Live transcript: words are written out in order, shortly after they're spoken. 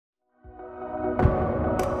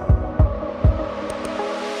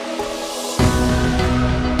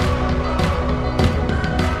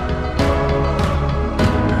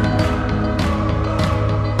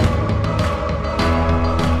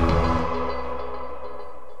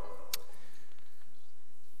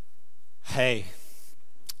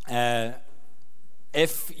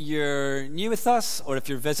If you're new with us or if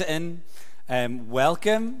you're visiting,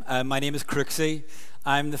 welcome. My name is Crooksy.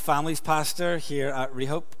 I'm the families pastor here at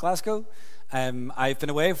Rehope, Glasgow. I've been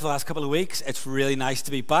away for the last couple of weeks. It's really nice to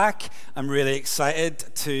be back. I'm really excited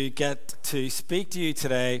to get to speak to you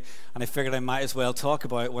today, and I figured I might as well talk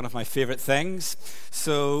about one of my favorite things.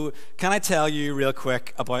 So, can I tell you real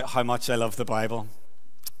quick about how much I love the Bible?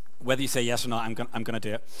 Whether you say yes or not, I'm going to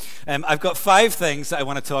do it. I've got 5 things that I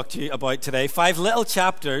want to talk to you about today. 5 little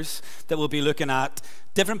chapters that we'll be looking at,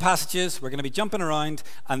 different passages. We're going to be jumping around,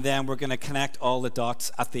 and then we're going to connect all the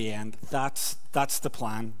dots at the end. That's the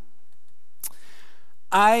plan.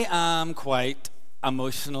 I am quite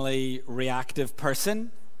emotionally reactive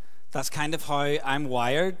person. That's kind of how I'm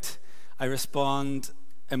wired. I respond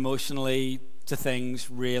emotionally to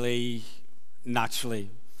things really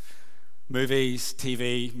naturally. Movies,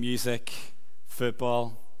 TV, music,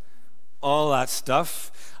 football, all that stuff.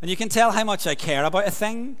 And you can tell how much I care about a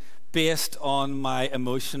thing based on my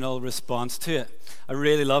emotional response to it. I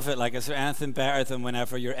really love it. Like, is there anything better than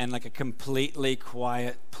whenever you're in like a completely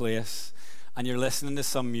quiet place and you're listening to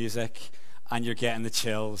some music and you're getting the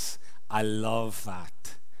chills? I love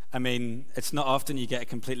that. I mean, it's not often you get a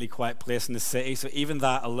completely quiet place in the city, so even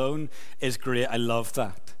that alone is great. I love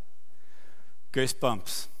that.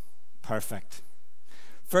 Goosebumps. Perfect.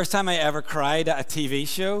 First time I ever cried at a TV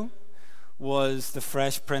show was The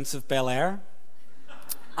Fresh Prince of Bel-Air.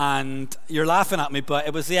 And you're laughing at me, but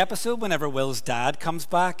it was the episode whenever Will's dad comes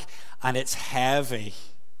back, and it's heavy.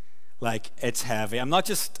 Like, it's heavy. I'm not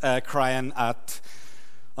just crying at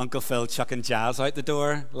Uncle Phil chucking jazz out the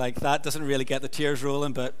door. Like, that doesn't really get the tears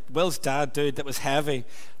rolling, but Will's dad, dude, that was heavy.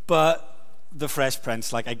 But The Fresh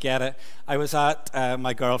Prince, like, I get it. I was at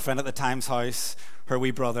my girlfriend at the time's house. Her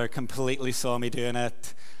wee brother completely saw me doing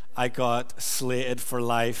it. I got slated for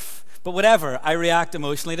life. But whatever, I react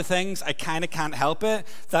emotionally to things. I kind of can't help it.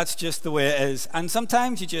 That's just the way it is. And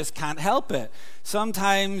sometimes you just can't help it.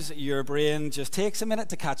 Sometimes your brain just takes a minute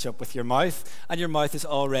to catch up with your mouth, and your mouth is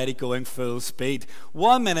already going full speed.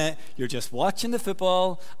 1 minute, you're just watching the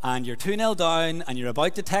football, and you're 2-0 down, and you're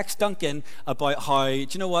about to text Duncan about how, do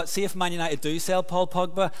you know what, see if Man United do sell Paul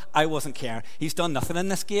Pogba, I wasn't care. He's done nothing in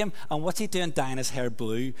this game, and what's he doing dyeing his hair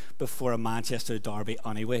blue before a Manchester derby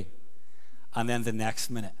anyway? And then the next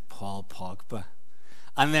minute, Paul Pogba.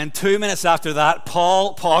 And then 2 minutes after that,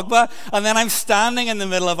 Paul Pogba. And then I'm standing in the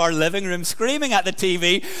middle of our living room screaming at the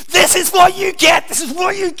TV, "This is what you get! This is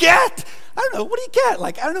what you get!" I don't know, what do you get?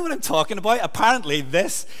 Like, I don't know what I'm talking about. Apparently,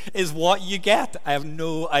 this is what you get. I have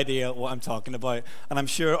no idea what I'm talking about. And I'm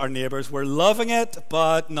sure our neighbours were loving it,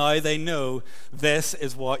 but now they know this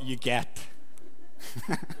is what you get.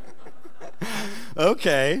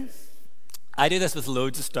 Okay. I do this with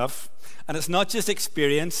loads of stuff. And it's not just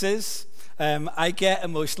experiences. I get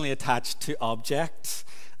emotionally attached to objects.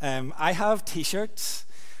 I have t-shirts,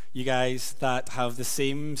 you guys, that have the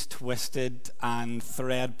seams twisted and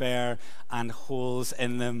threadbare and holes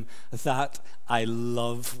in them that I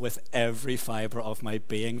love with every fibre of my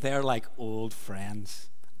being. They're like old friends.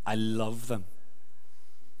 I love them.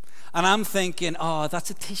 And I'm thinking, oh,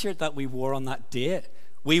 that's a t-shirt that we wore on that date.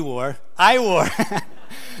 I wore.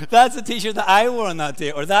 That's a t-shirt that I wore on that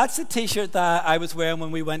day. Or that's a t-shirt that I was wearing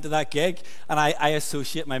when we went to that gig. And I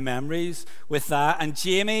associate my memories with that. And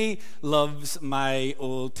Jamie loves my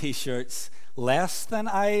old t-shirts less than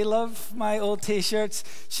I love my old t-shirts.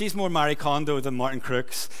 She's more Marie Kondo than Martin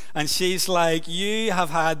Crooks. And she's like, you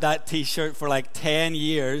have had that t-shirt for like 10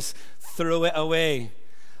 years. Throw it away.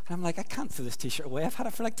 And I'm like, I can't throw this t-shirt away. I've had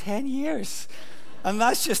it for like 10 years. And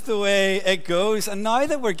that's just the way it goes. And now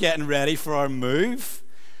that we're getting ready for our move,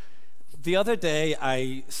 the other day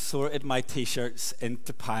I sorted my t-shirts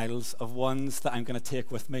into piles of ones that I'm going to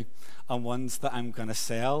take with me, and ones that I'm going to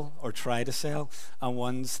sell or try to sell, and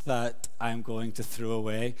ones that I'm going to throw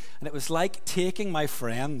away. And it was like taking my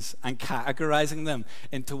friends and categorizing them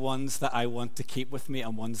into ones that I want to keep with me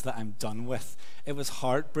and ones that I'm done with. It was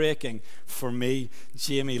heartbreaking for me.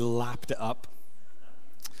 Jamie lapped it up.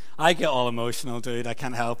 I get all emotional, dude. I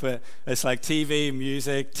can't help it. It's like TV,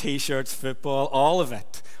 music, t-shirts, football, all of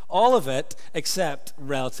it. All of it, except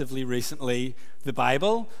relatively recently, the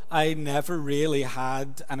Bible. I never really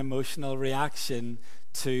had an emotional reaction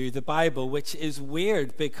to the Bible, which is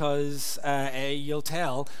weird because you'll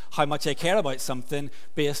tell how much I care about something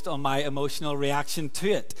based on my emotional reaction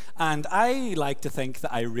to it. And I like to think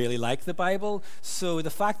that I really like the Bible, so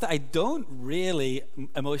the fact that I don't really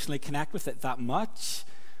emotionally connect with it that much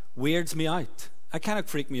weirds me out. It kind of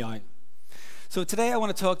freaked me out. So today I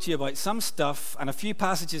want to talk to you about some stuff and a few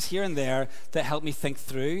passages here and there that help me think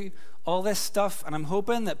through all this stuff, and I'm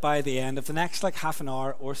hoping that by the end of the next half an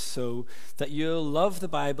hour or so that you'll love the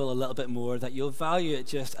Bible a little bit more, that you'll value it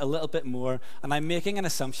just a little bit more, and I'm making an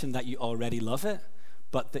assumption that you already love it,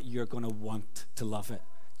 but that you're going to want to love it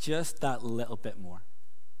just that little bit more.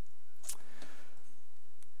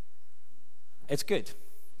 It's good.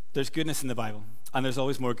 There's goodness in the Bible, and there's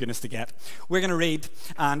always more goodness to get. We're going to read,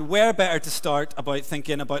 and where better to start about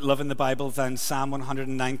thinking about loving the Bible than Psalm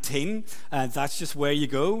 119? That's just where you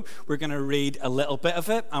go. We're going to read a little bit of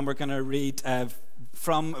it, and we're going to read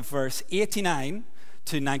from verse 89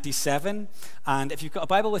 to 97. And if you've got a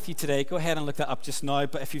Bible with you today, go ahead and look that up just now.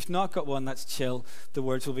 But if you've not got one, that's chill. The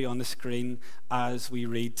words will be on the screen as we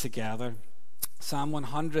read together. Psalm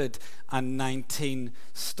 119,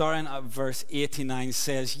 starting at verse 89,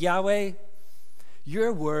 says, Yahweh,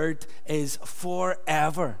 your word is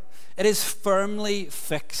forever. It is firmly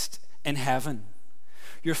fixed in heaven.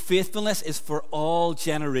 Your faithfulness is for all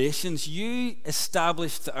generations. You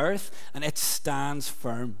established the earth, and it stands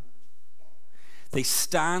firm. They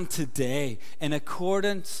stand today in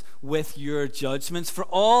accordance with your judgments, for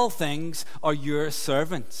all things are your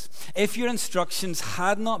servants. If your instructions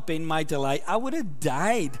had not been my delight, I would have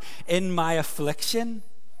died in my affliction.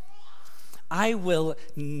 I will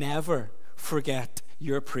never forget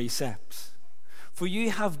your precepts, for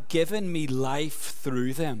you have given me life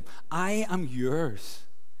through them. I am yours.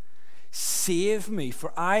 Save me,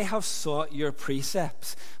 for I have sought your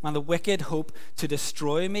precepts. Man, the wicked hope to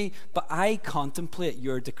destroy me, but I contemplate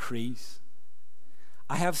your decrees.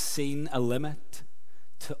 I have seen a limit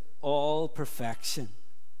to all perfection,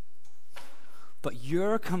 but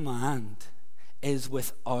your command is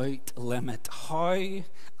without limit. How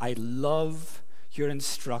I love your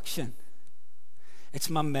instruction. It's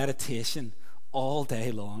my meditation all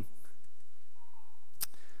day long.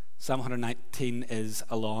 Psalm 119 is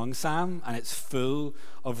a long psalm, and it's full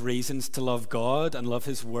of reasons to love God and love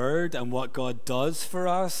his word and what God does for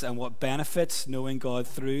us and what benefits knowing God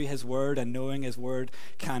through his word and knowing his word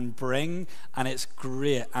can bring, and it's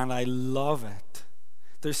great, and I love it.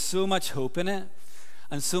 There's so much hope in it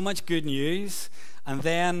and so much good news, and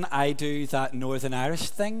then I do that Northern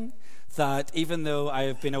Irish thing, that even though I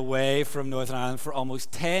have been away from Northern Ireland for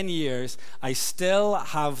almost 10 years, I still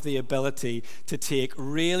have the ability to take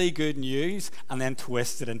really good news and then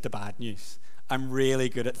twist it into bad news. I'm really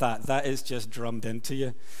good at that. That is just drummed into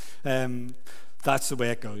you. That's the way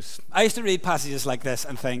it goes. I used to read passages like this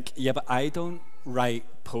and think, yeah, but I don't write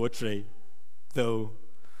poetry, though.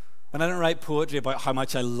 And I don't write poetry about how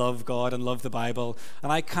much I love God and love the Bible. And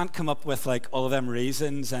I can't come up with all of them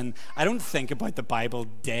reasons. And I don't think about the Bible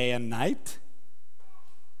day and night.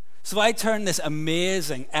 So I turn this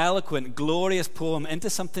amazing, eloquent, glorious poem into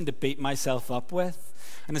something to beat myself up with.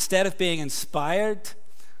 And instead of being inspired,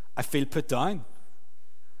 I feel put down.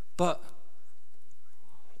 But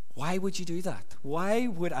why would you do that? Why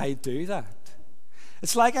would I do that?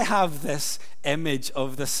 It's like I have this image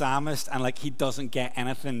of the psalmist and he doesn't get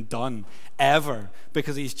anything done ever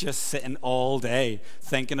because he's just sitting all day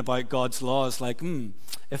thinking about God's laws.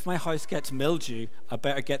 If my house gets mildew, I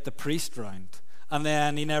better get the priest round. And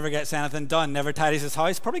then he never gets anything done, never tidies his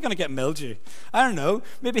house, probably going to get mildew. I don't know.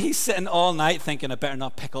 Maybe he's sitting all night thinking, I better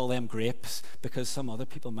not pick all them grapes because some other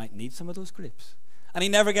people might need some of those grapes. And he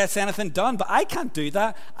never gets anything done. But I can't do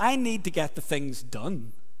that. I need to get the things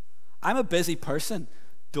done. I'm a busy person,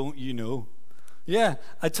 don't you know? Yeah,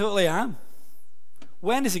 I totally am.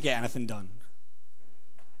 When does he get anything done?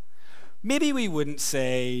 Maybe we wouldn't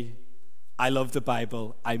say, I love the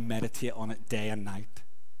Bible, I meditate on it day and night.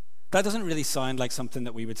 That doesn't really sound like something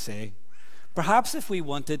that we would say. Perhaps if we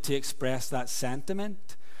wanted to express that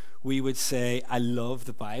sentiment, we would say, I love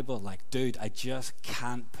the Bible. Dude, I just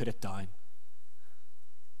can't put it down.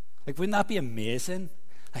 Wouldn't that be amazing?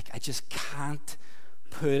 I just can't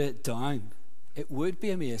put it down. It would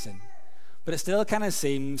be amazing. But it still kind of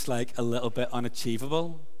seems like a little bit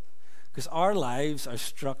unachievable because our lives are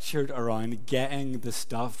structured around getting the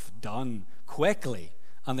stuff done quickly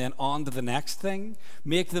and then on to the next thing.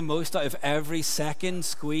 Make the most out of every second,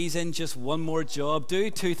 squeeze in just one more job, do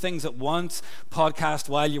 2 things at once, podcast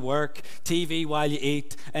while you work, TV while you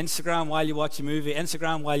eat, Instagram while you watch a movie,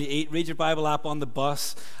 Instagram while you eat, read your Bible app on the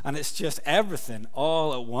bus, and it's just everything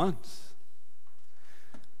all at once.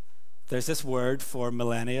 There's this word for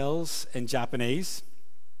millennials in Japanese.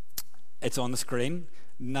 It's on the screen.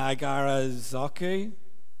 Nagarazoku.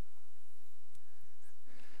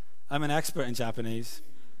 I'm an expert in Japanese.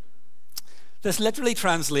 This literally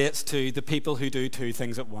translates to the people who do 2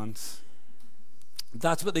 things at once.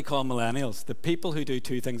 That's what they call millennials, the people who do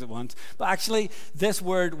two things at once. But actually, this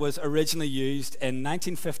word was originally used in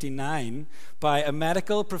 1959 by a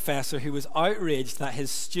medical professor who was outraged that his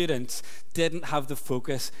students didn't have the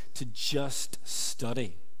focus to just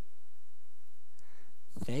study.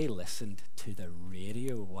 They listened to the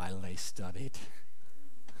radio while they studied.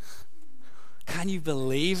 Can you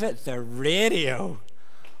believe it? The radio.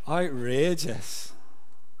 Outrageous.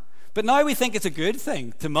 But now we think it's a good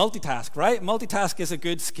thing to multitask, right? Multitask is a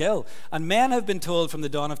good skill. And men have been told from the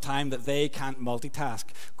dawn of time that they can't multitask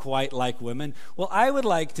quite like women. Well, I would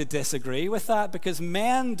like to disagree with that because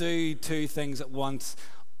men do two things at once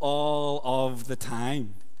all of the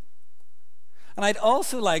time. And I'd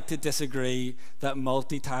also like to disagree that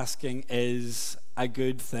multitasking is a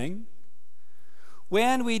good thing.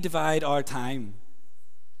 When we divide our time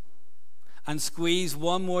and squeeze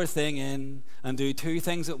one more thing in and do two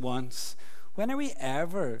things at once, when are we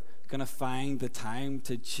ever going to find the time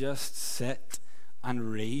to just sit and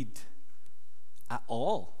read at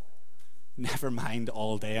all? Never mind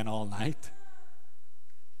all day and all night.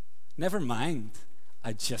 Never mind,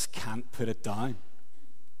 I just can't put it down.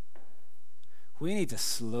 We need to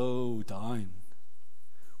slow down.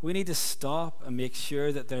 We need to stop and make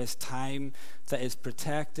sure that there is time that is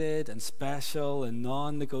protected and special and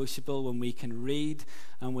non-negotiable when we can read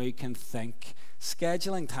and we can think.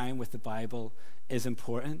 Scheduling time with the Bible is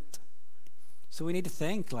important. So we need to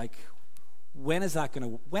think, like, when is that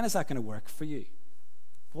going to work for you?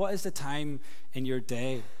 What is the time in your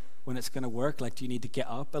day when it's going to work? Like, do you need to get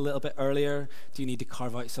up a little bit earlier? Do you need to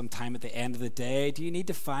carve out some time at the end of the day? Do you need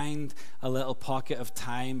to find a little pocket of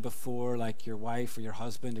time before, like, your wife or your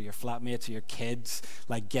husband or your flatmates or your kids,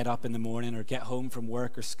 like, get up in the morning or get home from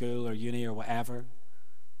work or school or uni or whatever?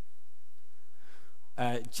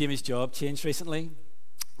 Jamie's job changed recently,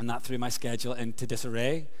 and that threw my schedule into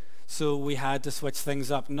disarray. So we had to switch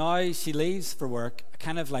things up. Now she leaves for work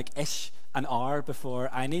kind of like an hour before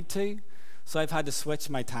I need to. So I've had to switch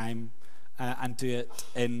my time and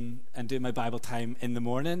do my Bible time in the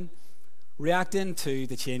morning. Reacting to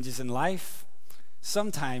the changes in life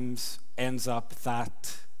sometimes ends up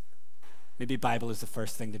that maybe Bible is the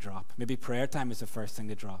first thing to drop. Maybe prayer time is the first thing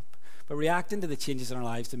to drop. But reacting to the changes in our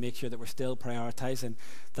lives to make sure that we're still prioritizing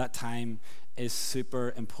that time is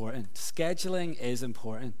super important. Scheduling is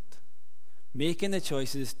important. Making the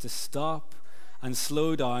choices to stop and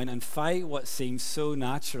slow down and fight what seems so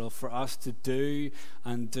natural for us to do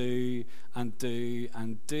and do and do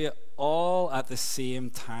and do it all at the same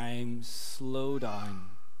time. Slow down,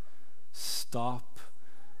 stop,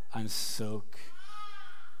 and soak.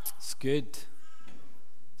 It's good.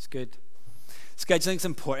 It's good. Scheduling's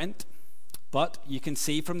important, but you can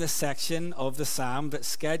see from this section of the psalm that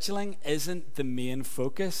scheduling isn't the main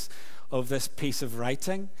focus of this piece of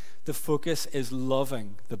writing. The focus is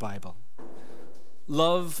loving the Bible.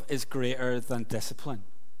 Love is greater than discipline.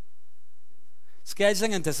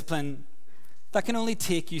 Scheduling and discipline, that can only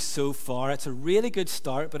take you so far. It's a really good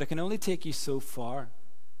start, but it can only take you so far.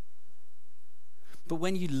 But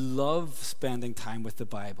when you love spending time with the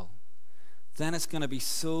Bible, then it's going to be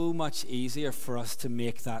so much easier for us to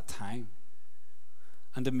make that time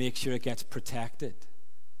and to make sure it gets protected.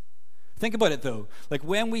 Think about it though. Like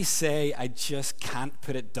when we say, I just can't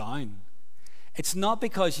put it down, it's not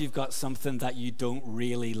because you've got something that you don't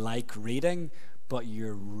really like reading, but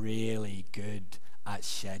you're really good at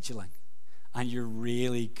scheduling. And you're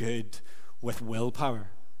really good with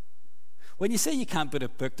willpower. When you say you can't put a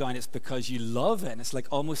book down, it's because you love it. And it's like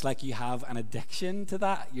almost like you have an addiction to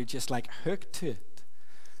that. You're just like hooked to it.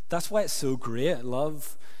 That's why it's so great.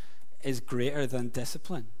 Love is greater than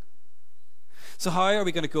discipline. So how are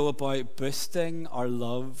we going to go about boosting our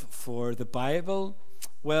love for the Bible?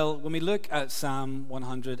 Well, when we look at Psalm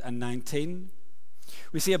 119,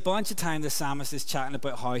 we see a bunch of time the psalmist is chatting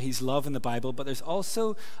about how he's loving the Bible, but there's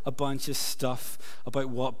also a bunch of stuff about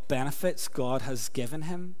what benefits God has given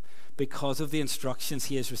him because of the instructions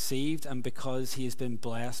he has received and because he has been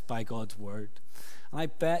blessed by God's word. And I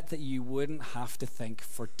bet that you wouldn't have to think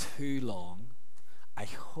for too long. I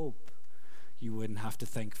hope you wouldn't have to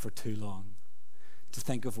think for too long to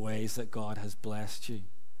think of ways that God has blessed you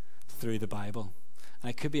through the Bible. And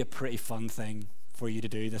it could be a pretty fun thing for you to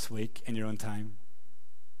do this week in your own time.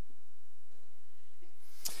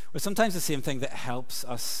 Or sometimes the same thing that helps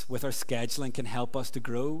us with our scheduling can help us to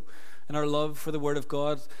grow in our love for the Word of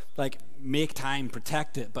God. Like, make time,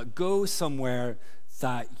 protect it, but go somewhere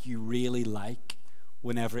that you really like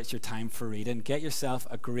whenever it's your time for reading. Get yourself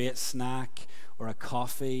a great snack or a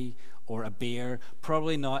coffee or a beer.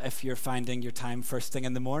 Probably not if you're finding your time first thing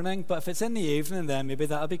in the morning, but if it's in the evening, then maybe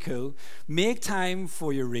that'll be cool. Make time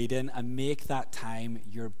for your reading and make that time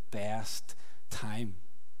your best time.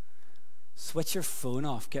 Switch your phone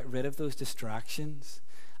off, get rid of those distractions,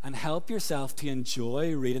 and help yourself to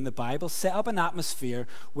enjoy reading the Bible. Set up an atmosphere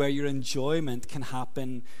where your enjoyment can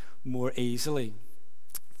happen more easily.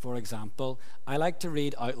 For example, I like to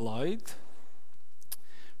read out loud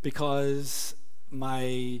because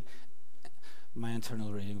my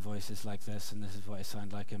internal reading voice is like this, and this is what I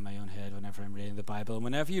sound like in my own head whenever I'm reading the Bible. And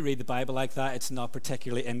whenever you read the Bible like that, it's not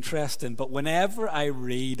particularly interesting. But whenever I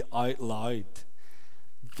read out loud,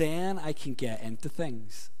 then I can get into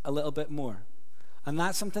things a little bit more. And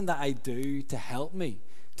that's something that I do to help me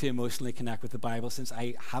to emotionally connect with the Bible, since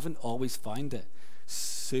I haven't always found it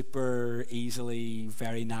super easily,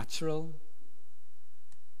 very natural.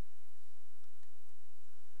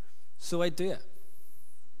 So I do it.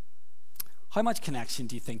 How much connection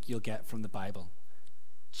do you think you'll get from the Bible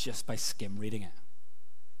just by skim reading it?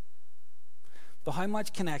 But how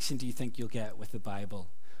much connection do you think you'll get with the Bible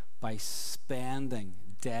by spending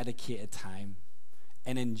dedicated time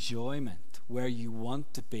in enjoyment where you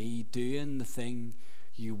want to be, doing the thing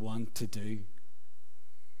you want to do?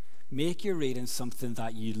 Make your reading something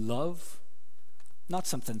that you love, not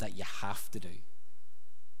something that you have to do.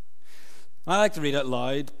 I like to read out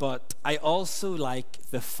loud, but I also like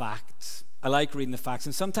the facts. I like reading the facts,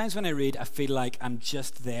 and sometimes when I read, I feel like I'm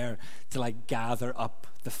just there to gather up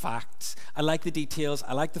the facts. I like the details,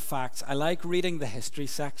 I like the facts, I like reading the history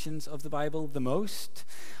sections of the Bible the most,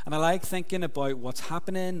 and I like thinking about what's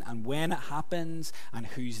happening and when it happens and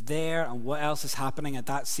who's there and what else is happening at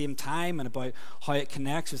that same time, and about how it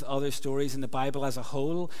connects with other stories in the Bible as a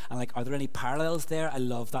whole, and are there any parallels there? I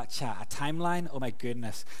love that chat. A timeline, oh my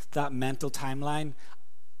goodness, that mental timeline,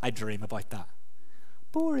 I dream about that.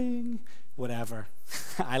 Boring. Whatever.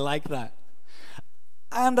 I like that.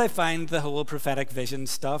 And I find the whole prophetic vision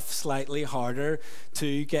stuff slightly harder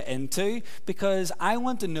to get into because I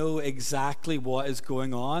want to know exactly what is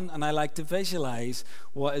going on, and I like to visualize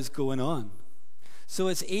what is going on. So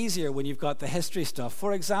it's easier when you've got the history stuff.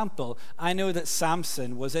 For example, I know that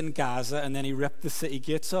Samson was in Gaza and then he ripped the city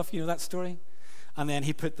gates off. You know that story? And then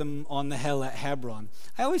he put them on the hill at Hebron.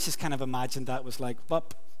 I always just kind of imagined that was like,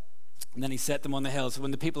 up. And then he set them on the hill. So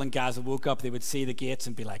when the people in Gaza woke up, they would see the gates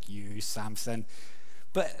and be like, you, Samson.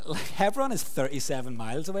 But Hebron is 37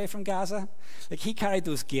 miles away from Gaza. He carried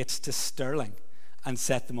those gates to Stirling and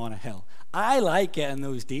set them on a hill. I like getting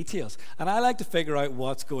those details, and I like to figure out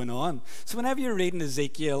what's going on. So whenever you're reading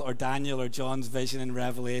Ezekiel or Daniel or John's vision in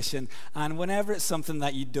Revelation, and whenever it's something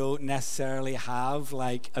that you don't necessarily have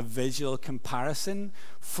a visual comparison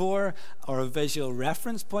for or a visual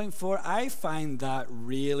reference point for, I find that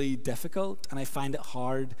really difficult, and I find it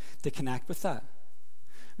hard to connect with that.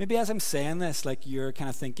 Maybe as I'm saying this, you're kind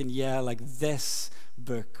of thinking, yeah, this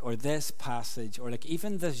book or this passage or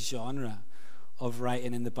even this genre of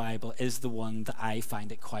writing in the Bible is the one that I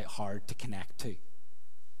find it quite hard to connect to.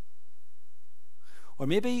 Or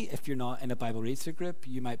maybe if you're not in a Bible read-through group,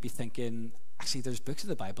 you might be thinking, actually, there's books of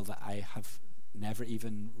the Bible that I have never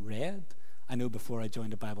even read. I know before I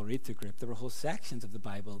joined a Bible read-through group, there were whole sections of the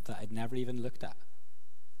Bible that I'd never even looked at.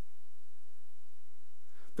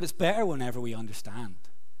 But it's better whenever we understand.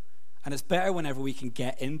 And it's better whenever we can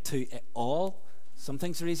get into it all. Some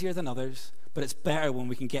things are easier than others, but it's better when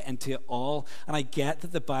we can get into it all. And I get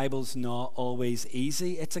that the Bible's not always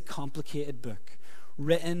easy. It's a complicated book,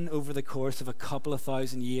 written over the course of a couple of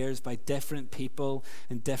thousand years by different people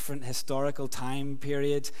in different historical time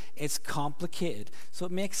periods. It's complicated, so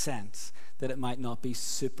it makes sense that it might not be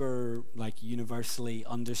super universally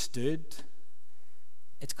understood.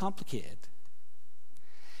 It's complicated.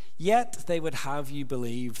 Yet they would have you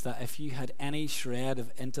believe that if you had any shred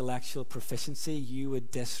of intellectual proficiency, you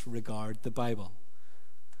would disregard the Bible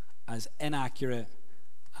as inaccurate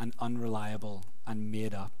and unreliable and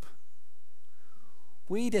made up.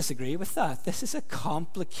 We disagree with that. This is a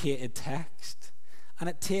complicated text, and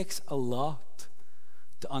it takes a lot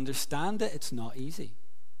to understand it. It's not easy.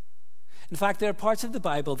 In fact, there are parts of the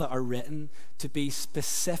Bible that are written to be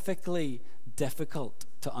specifically difficult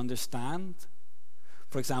to understand.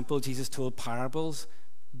 For example, Jesus told parables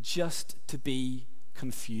just to be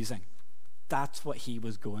confusing. That's what he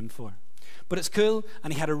was going for. But it's cool,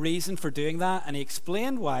 and he had a reason for doing that, and he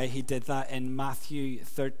explained why he did that in Matthew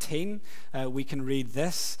 13. We can read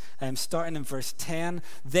this, starting in verse 10.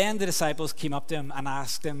 Then the disciples came up to him and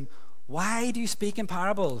asked him, "Why do you speak in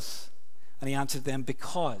parables?" And he answered them,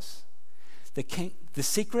 "Because the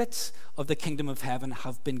secrets of the kingdom of heaven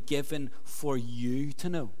have been given for you to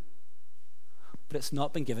know, but it's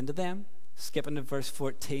not been given to them. Skipping to verse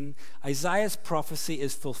 14, Isaiah's prophecy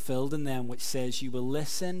is fulfilled in them, which says, you will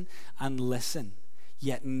listen and listen,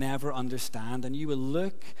 yet never understand, and you will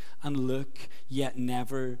look and look, yet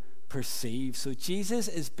never perceive. So Jesus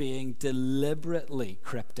is being deliberately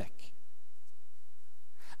cryptic.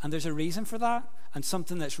 And there's a reason for that, and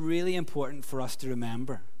something that's really important for us to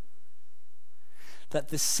remember. That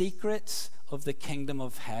the secrets of the kingdom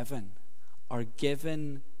of heaven are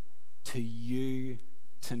given to you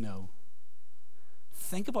to know.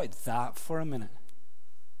 Think about that for a minute.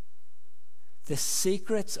 The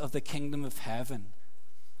secrets of the kingdom of heaven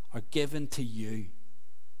are given to you.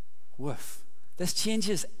 Woof. This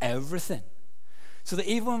changes everything. So that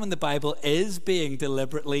even when the Bible is being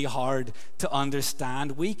deliberately hard to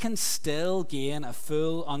understand, we can still gain a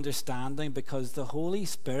full understanding because the Holy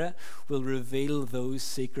Spirit will reveal those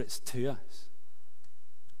secrets to us.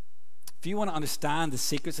 If you want to understand the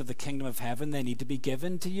secrets of the kingdom of heaven, they need to be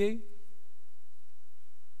given to you.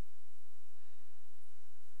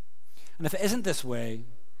 And if it isn't this way,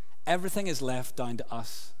 everything is left down to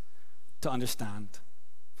us to understand.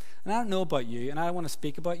 And I don't know about you, and I don't want to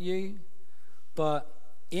speak about you,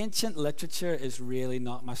 but ancient literature is really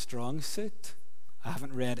not my strong suit. I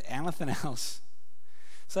haven't read anything else.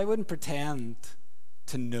 So I wouldn't pretend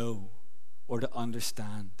to know or to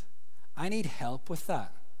understand. I need help with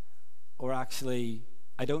that. Or actually,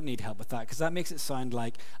 I don't need help with that, because that makes it sound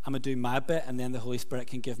like I'm going to do my bit and then the Holy Spirit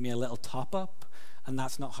can give me a little top up. And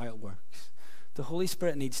that's not how it works. The Holy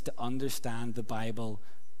Spirit needs to understand the Bible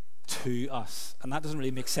to us. And that doesn't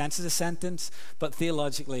really make sense as a sentence, but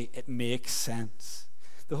theologically it makes sense.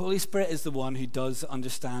 The Holy Spirit is the one who does the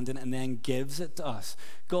understanding and then gives it to us.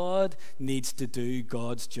 God needs to do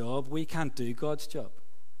God's job. We can't do God's job.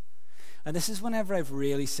 And this is whenever I've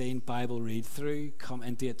really seen Bible read-through come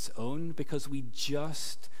into its own, because we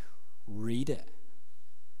just read it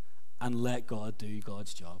and let God do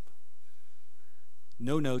God's job.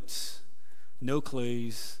 No notes, no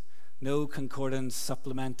clues, no concordance,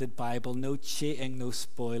 supplemented Bible, no cheating, no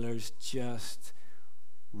spoilers, just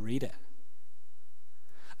read it.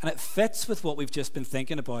 And it fits with what we've just been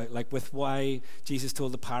thinking about, like with why Jesus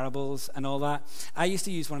told the parables and all that. I used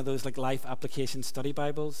to use one of those like life application study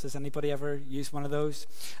Bibles. Has anybody ever used one of those?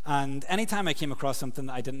 And anytime I came across something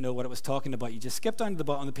that I didn't know what it was talking about, you just skip down to the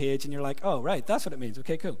bottom of the page and you're like, oh, right, that's what it means.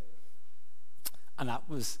 Okay, cool. And that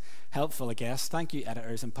was helpful, I guess. Thank you,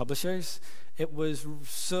 editors and publishers. It was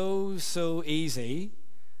so easy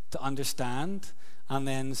to understand, and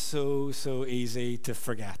then so easy to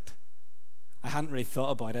forget. I hadn't really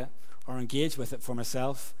thought about it or engaged with it for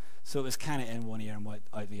myself, so it was kind of in one ear and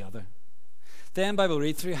out the other. Then Bible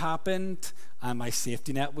read-through happened, and my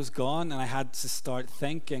safety net was gone, and I had to start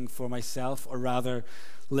thinking for myself, or rather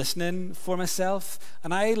listening for myself.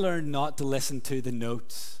 And I learned not to listen to the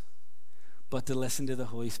notes, but to listen to the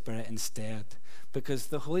Holy Spirit instead. Because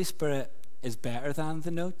the Holy Spirit is better than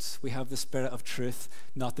the notes. We have the Spirit of truth,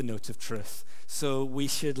 not the notes of truth. So we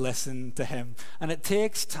should listen to him. And it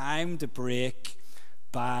takes time to break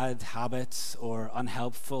bad habits or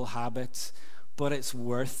unhelpful habits, but it's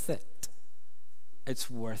worth it. It's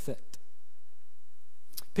worth it.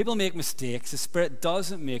 People make mistakes. The Spirit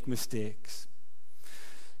doesn't make mistakes.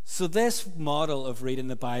 So this model of reading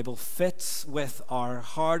the Bible fits with our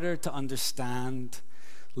harder to understand,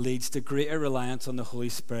 leads to greater reliance on the Holy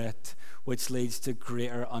Spirit, which leads to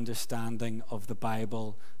greater understanding of the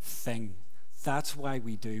Bible thing. That's why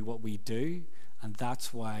we do what we do, and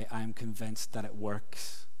that's why I'm convinced that it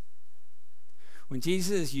works. When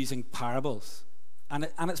Jesus is using parables, and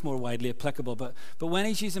it's more widely applicable, but when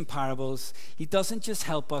he's using parables, he doesn't just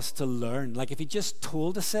help us to learn. Like if he just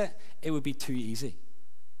told us it would be too easy.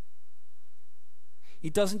 He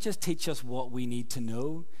doesn't just teach us what we need to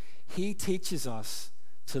know. He teaches us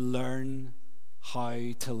to learn how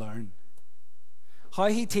to learn. How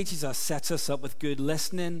he teaches us sets us up with good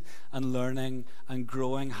listening and learning and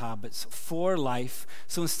growing habits for life.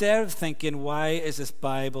 So instead of thinking, why is this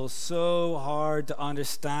Bible so hard to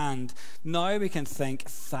understand? Now we can think,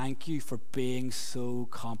 thank you for being so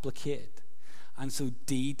complicated and so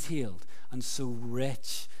detailed and so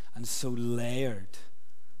rich and so layered.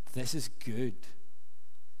 This is good.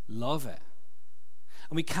 Love it.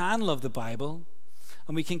 And we can love the Bible,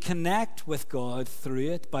 and we can connect with God through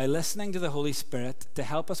it by listening to the Holy Spirit to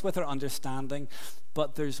help us with our understanding,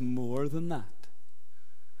 but there's more than that.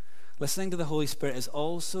 Listening to the Holy Spirit is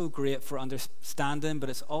also great for understanding, but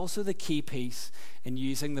it's also the key piece in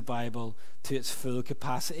using the Bible to its full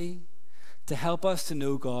capacity to help us to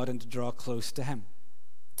know God and to draw close to him.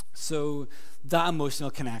 So that emotional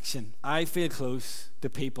connection, I feel close to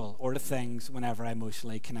people or to things whenever I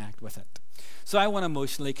emotionally connect with it. So I want to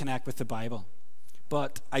emotionally connect with the Bible,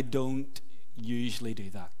 but I don't usually do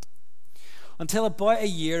that. Until about a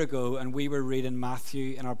year ago, and we were reading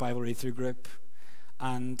Matthew in our Bible read-through group,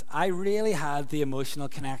 and I really had the emotional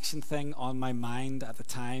connection thing on my mind at the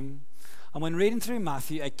time. And when reading through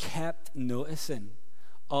Matthew, I kept noticing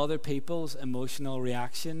other people's emotional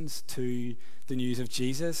reactions to the news of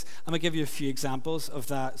Jesus. I'm going to give you a few examples of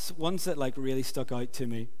that, ones that really stuck out to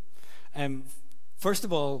me. First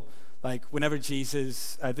of all, whenever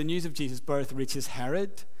the news of Jesus' birth reaches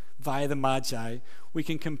Herod via the Magi, we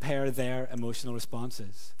can compare their emotional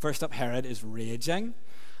responses. First up, Herod is raging,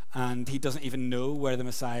 and he doesn't even know where the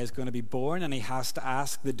Messiah is going to be born, and he has to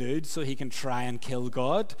ask the dude so he can try and kill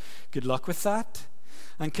God. Good luck with that.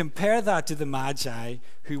 And compare that to the Magi,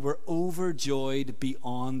 who were overjoyed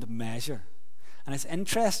beyond measure. And it's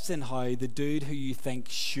interesting how the dude who you think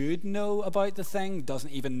should know about the thing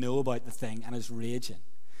doesn't even know about the thing and is raging.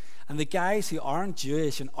 And the guys who aren't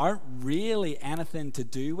Jewish and aren't really anything to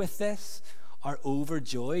do with this are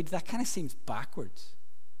overjoyed. That kind of seems backwards.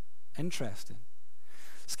 Interesting.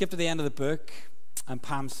 Skip to the end of the book and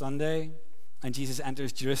Palm Sunday, and Jesus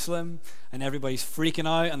enters Jerusalem, and everybody's freaking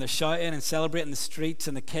out, and they're shouting and celebrating in the streets,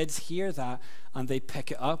 and the kids hear that, and they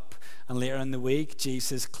pick it up. And later in the week,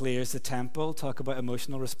 Jesus clears the temple. Talk about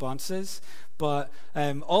emotional responses. But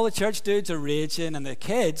all the church dudes are raging, and the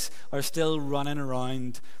kids are still running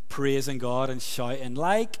around praising God and shouting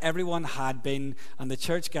like everyone had been, and the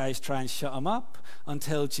church guys try and shut them up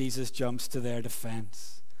until Jesus jumps to their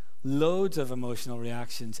defense. Loads of emotional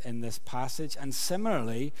reactions in this passage. And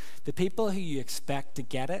similarly, the people who you expect to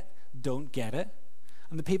get it don't get it.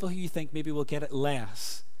 And the people who you think maybe will get it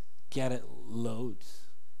less get it loads.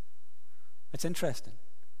 It's interesting.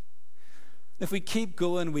 If we keep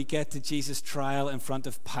going, we get to Jesus' trial in front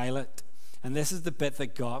of Pilate. And this is the bit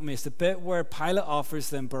that got me. It's the bit where Pilate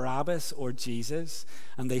offers them Barabbas or Jesus.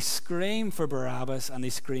 And they scream for Barabbas, and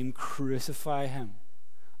they scream, "Crucify him,"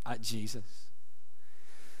 at Jesus.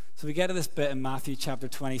 So we get to this bit in Matthew chapter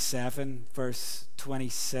 27, verse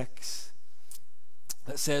 26,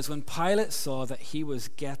 that says, when Pilate saw that he was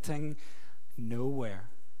getting nowhere,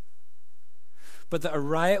 but that a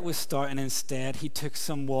riot was starting instead, he took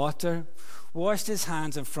some water, washed his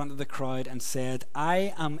hands in front of the crowd, and said,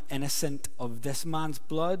 "I am innocent of this man's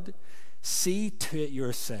blood. See to it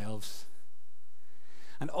yourselves."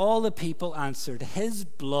 And all the people answered, "His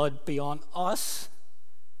blood be on us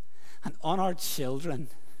and on our children."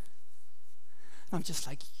 I'm just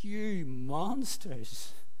like, you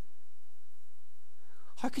monsters.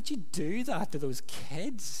 How could you do that to those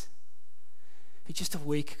kids who just a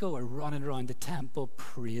week ago were running around the temple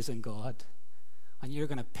praising God? And you're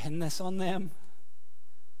going to pin this on them?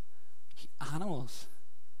 You animals.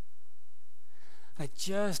 And it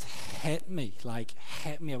just hit me.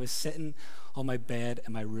 I was sitting on my bed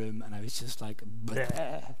in my room, and I was just like,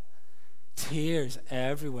 bleh. Tears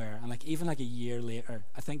everywhere. And even a year later,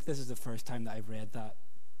 I think this is the first time that I've read that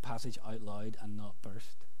passage out loud and not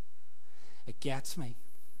burst. It gets me.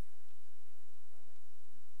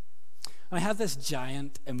 And I have this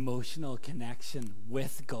giant emotional connection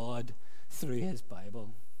with God through his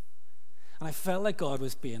Bible. And I felt like God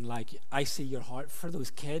was being like, I see your heart for those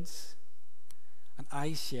kids, and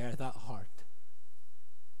I share that heart.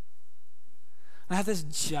 I had this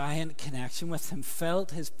giant connection with him,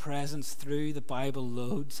 felt his presence through the Bible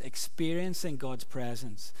loads, experiencing God's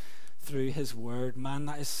presence through his word. Man,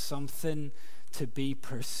 that is something to be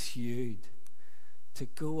pursued, to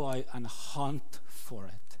go out and hunt for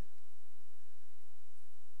it.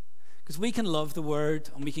 Because we can love the word,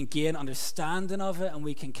 and we can gain understanding of it, and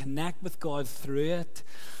we can connect with God through it,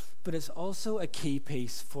 but it's also a key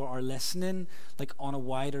piece for our listening, on a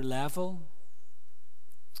wider level.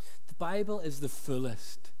 The Bible is the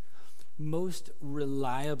fullest, most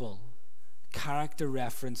reliable character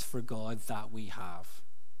reference for God that we have.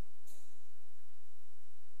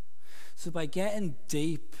 So by getting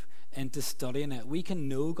deep into studying it, we can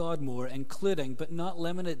know God more, including but not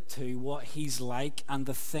limited to what he's like and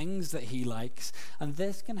the things that he likes. And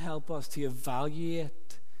this can help us to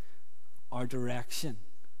evaluate our direction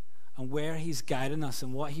and where he's guiding us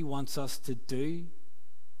and what he wants us to do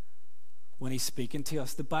when he's speaking to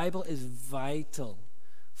us. The Bible is vital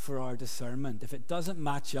for our discernment. If it doesn't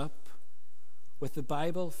match up with the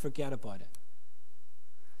Bible, forget about it.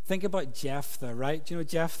 Think about Jephthah, right? Do you know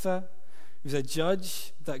Jephthah? He was a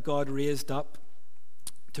judge that God raised up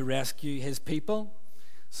to rescue his people.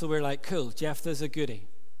 So we're like, cool, Jephthah's a goodie.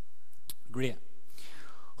 Great.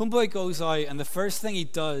 Homeboy goes out, and the first thing he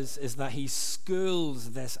does is that he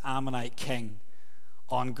schools this Ammonite king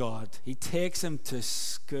on God. He takes him to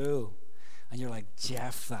school. And you're like,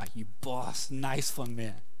 Jephthah, you boss, nice one,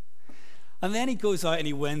 mate. And then he goes out and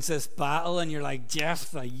he wins this battle, and you're like,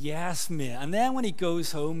 Jephthah, yes, mate. And then when he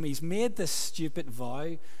goes home, he's made this stupid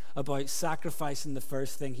vow about sacrificing the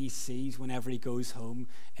first thing he sees whenever he goes home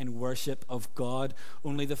in worship of God.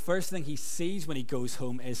 Only the first thing he sees when he goes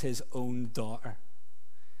home is his own daughter,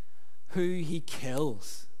 who he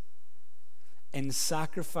kills in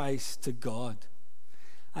sacrifice to God.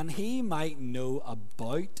 And he might know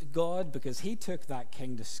about God because he took that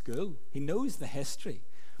king to school. He knows the history.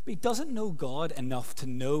 But he doesn't know God enough to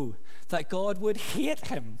know that God would hate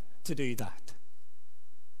him to do that.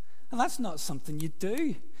 And that's not something you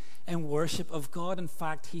do in worship of God. In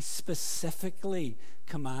fact, he specifically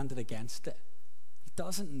commanded against it. He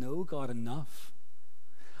doesn't know God enough.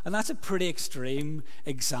 And that's a pretty extreme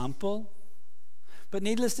example. But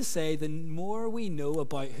needless to say, the more we know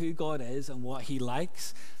about who God is and what he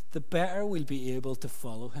likes, the better we'll be able to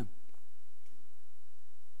follow him.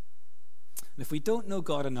 And if we don't know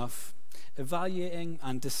God enough, evaluating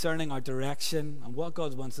and discerning our direction and what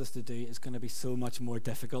God wants us to do is going to be so much more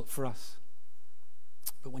difficult for us.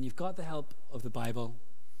 But when you've got the help of the Bible,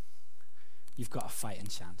 you've got a fighting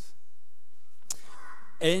chance.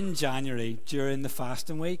 In January, during the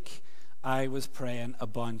fasting week, I was praying a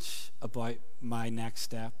bunch about my next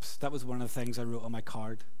steps. That was one of the things I wrote on my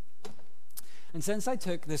card. And since I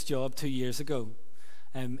took this job 2 years ago,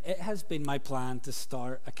 it has been my plan to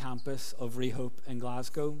start a campus of Rehope in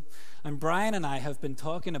Glasgow. And Brian and I have been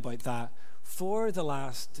talking about that for the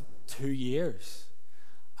last 2 years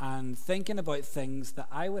and thinking about things that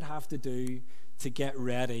I would have to do to get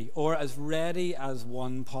ready, or as ready as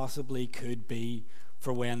one possibly could be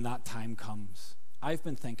for when that time comes. I've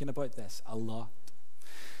been thinking about this a lot.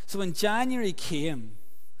 So when January came,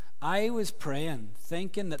 I was praying,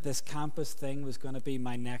 thinking that this campus thing was going to be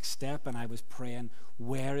my next step, and I was praying,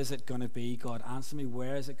 where is it going to be? God, answer me,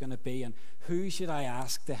 where is it going to be? And who should I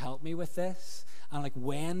ask to help me with this? And like,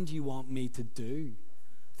 when do you want me to do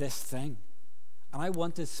this thing? And I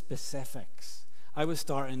wanted specifics. I was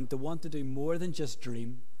starting to want to do more than just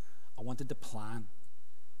dream. I wanted to plan.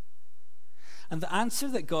 And the answer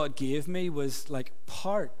that God gave me was like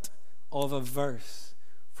part of a verse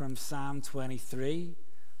from Psalm 23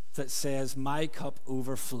 that says, my cup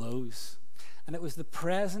overflows. And it was the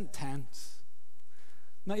present tense.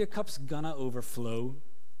 Not your cup's gonna overflow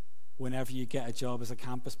whenever you get a job as a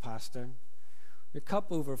campus pastor. Your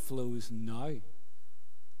cup overflows now.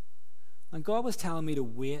 And God was telling me to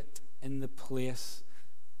wait in the place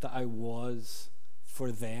that I was for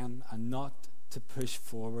then and not to push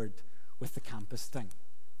forward with the campus thing.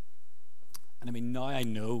 And I mean, now I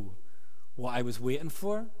know what I was waiting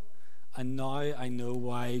for, and now I know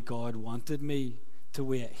why God wanted me to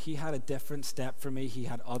wait. He had a different step for me. He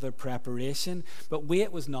had other preparation, but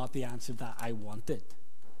wait was not the answer that I wanted.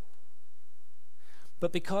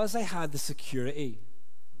 But because I had the security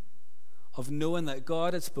of knowing that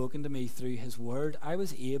God had spoken to me through his word, I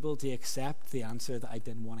was able to accept the answer that I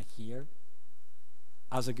didn't want to hear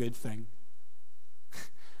as a good thing.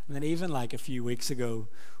 And then even like a few weeks ago,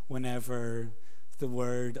 whenever the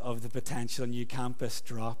word of the potential new campus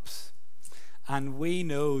drops, and we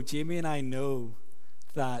know, Jamie and I know,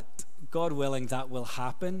 that God willing, that will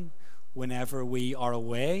happen whenever we are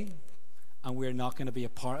away and we're not going to be a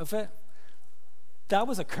part of it. That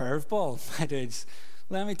was a curveball, my dudes.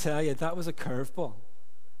 Let me tell you, that was a curveball.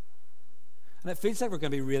 And it feels like we're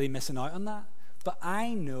going to be really missing out on that. But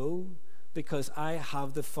I know, because I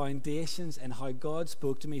have the foundations in how God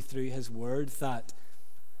spoke to me through his word, that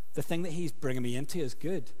the thing that he's bringing me into is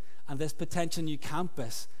good. And this potential new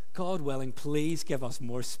campus, God willing, please give us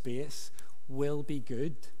more space, will be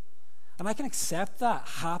good. And I can accept that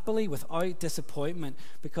happily without disappointment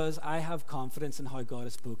because I have confidence in how God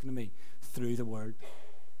has spoken to me through the word.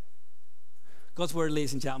 God's word,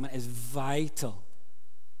 ladies and gentlemen, is vital.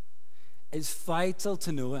 It's vital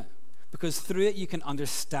to know it. Because through it you can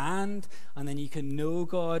understand, and then you can know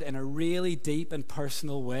God in a really deep and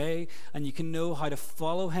personal way, and you can know how to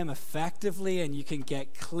follow him effectively, and you can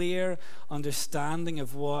get clear understanding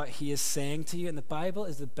of what he is saying to you. And the Bible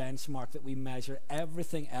is the benchmark that we measure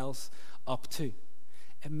everything else up to.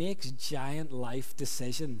 It makes giant life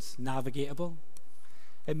decisions navigatable.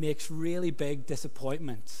 It makes really big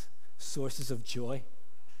disappointments sources of joy.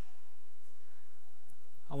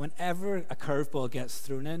 And whenever a curveball gets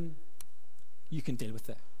thrown in, you can deal with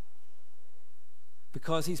it.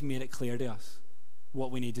 Because he's made it clear to us what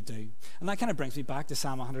we need to do. And that kind of brings me back to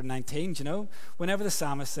Psalm 119, you know? Whenever the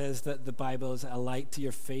psalmist says that the Bible is a light to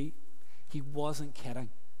your feet, he wasn't kidding.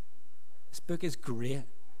 This book is great.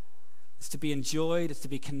 It's to be enjoyed, it's to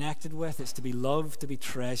be connected with, it's to be loved, to be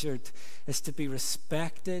treasured, it's to be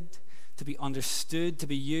respected, to be understood, to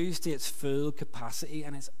be used to its full capacity,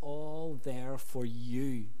 and it's all there for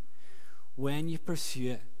you when you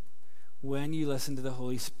pursue it, when you listen to the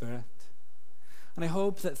Holy Spirit. And I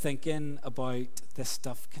hope that thinking about this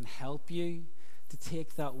stuff can help you to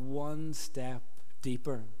take that one step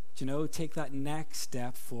deeper. Do you know, take that next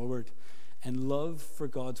step forward in love for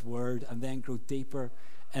God's word, and then grow deeper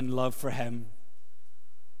in love for him.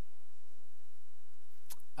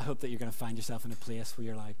 I hope that you're going to find yourself in a place where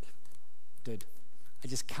you're like, dude, I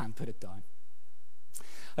just can't put it down.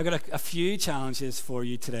 I've got a few challenges for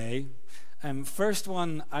you today. First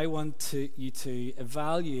one, I want you to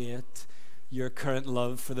evaluate your current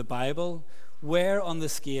love for the Bible. Where on the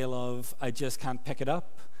scale of I just can't pick it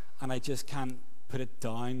up and I just can't put it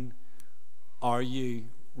down are you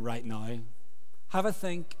right now? Have a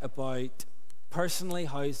think about personally,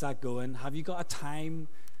 how's that going? Have you got a time?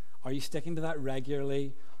 Are you sticking to that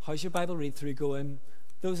regularly? How's your Bible read through going?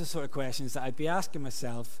 Those are sort of questions that I'd be asking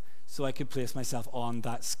myself so I could place myself on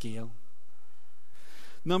that scale.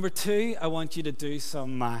 Number 2, I want you to do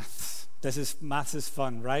some maths. Maths is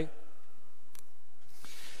fun, right?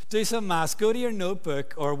 Do some maths. Go to your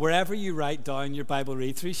notebook or wherever you write down your Bible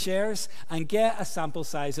read-through shares and get a sample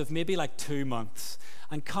size of maybe like 2 months.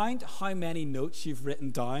 And count how many notes you've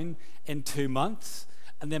written down in 2 months,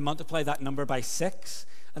 and then multiply that number by 6.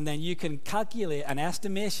 And then you can calculate an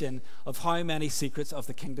estimation of how many secrets of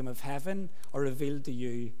the kingdom of heaven are revealed to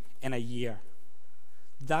you in a year.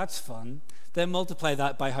 That's fun. Then multiply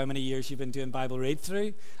that by how many years you've been doing Bible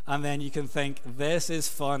read-through, and then you can think, this is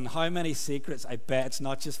fun. How many secrets? I bet it's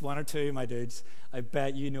not just 1 or 2, my dudes. I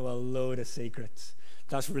bet you know a load of secrets.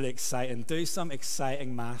 That's really exciting. Do some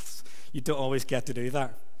exciting maths. You don't always get to do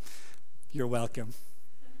that. You're welcome.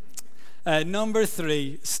 Number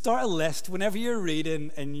 3, start a list. Whenever you're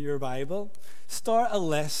reading in your Bible, start a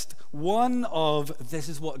list. One of, this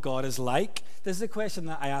is what God is like. This is a question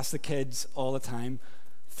that I ask the kids all the time.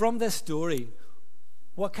 From this story,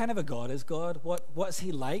 what kind of a God is God? What's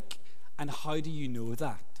he like? And how do you know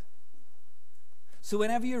that? So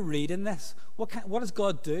whenever you're reading this, what does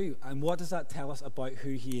God do? And what does that tell us about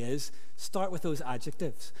who he is? Start with those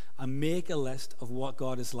adjectives and make a list of what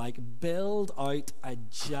God is like. Build out a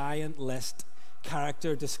giant list,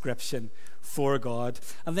 character description for God.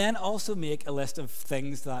 And then also make a list of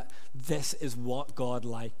things that this is what God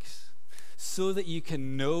likes, so that you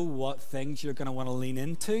can know what things you're going to want to lean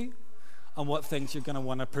into and what things you're going to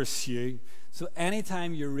want to pursue. So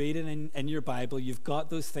anytime you're reading in your Bible, you've got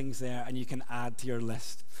those things there and you can add to your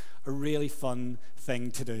list. A really fun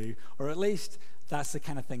thing to do. Or at least that's the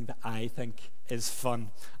kind of thing that I think is fun.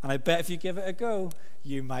 And I bet if you give it a go,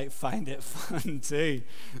 you might find it fun too.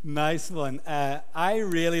 Nice one. I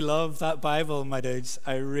really love that Bible, my dudes.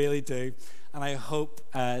 I really do. And I hope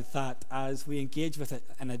that as we engage with it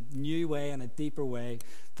in a new way, in a deeper way,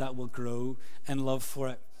 that we'll grow in love for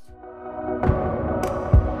it.